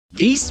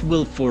This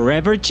will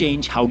forever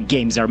change how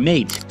games are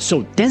made.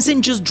 So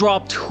Tencent just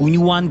dropped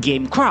Hunyuan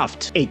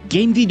GameCraft, a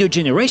game video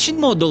generation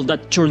model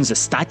that turns a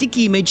static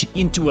image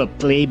into a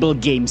playable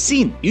game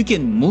scene. You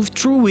can move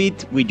through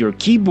it with your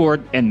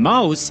keyboard and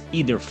mouse,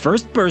 either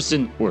first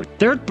person or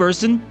third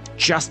person,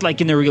 just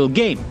like in a real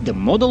game. The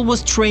model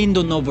was trained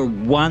on over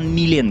 1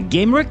 million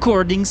game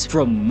recordings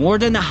from more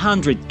than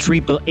 100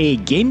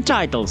 AAA game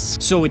titles,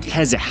 so it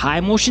has a high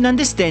motion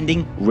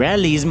understanding,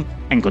 realism,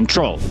 and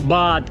control.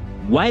 But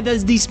why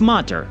does this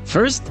matter?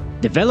 First,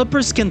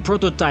 developers can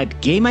prototype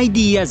game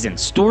ideas and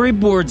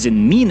storyboards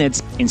in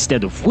minutes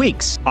instead of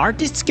weeks.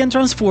 Artists can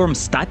transform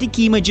static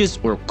images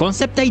or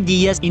concept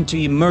ideas into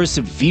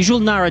immersive visual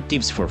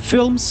narratives for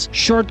films,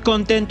 short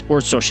content, or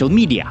social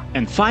media.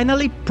 And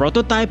finally,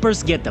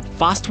 prototypers get a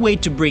fast way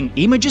to bring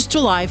images to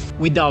life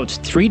without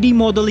 3D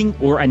modeling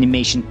or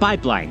animation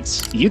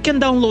pipelines. You can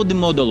download the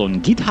model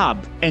on GitHub,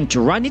 and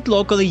to run it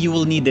locally you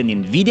will need an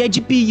NVIDIA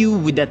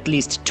GPU with at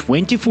least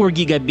 24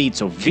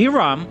 GB of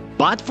VRAM,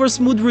 but for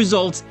smooth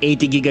results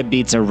 80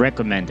 GB are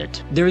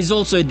recommended. There is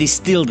also a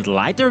distilled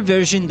lighter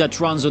version that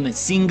runs on a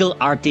single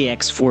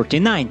RTX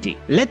 4090.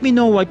 Let me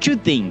know what you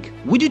think.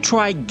 Would you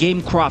try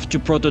GameCraft to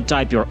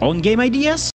prototype your own game ideas?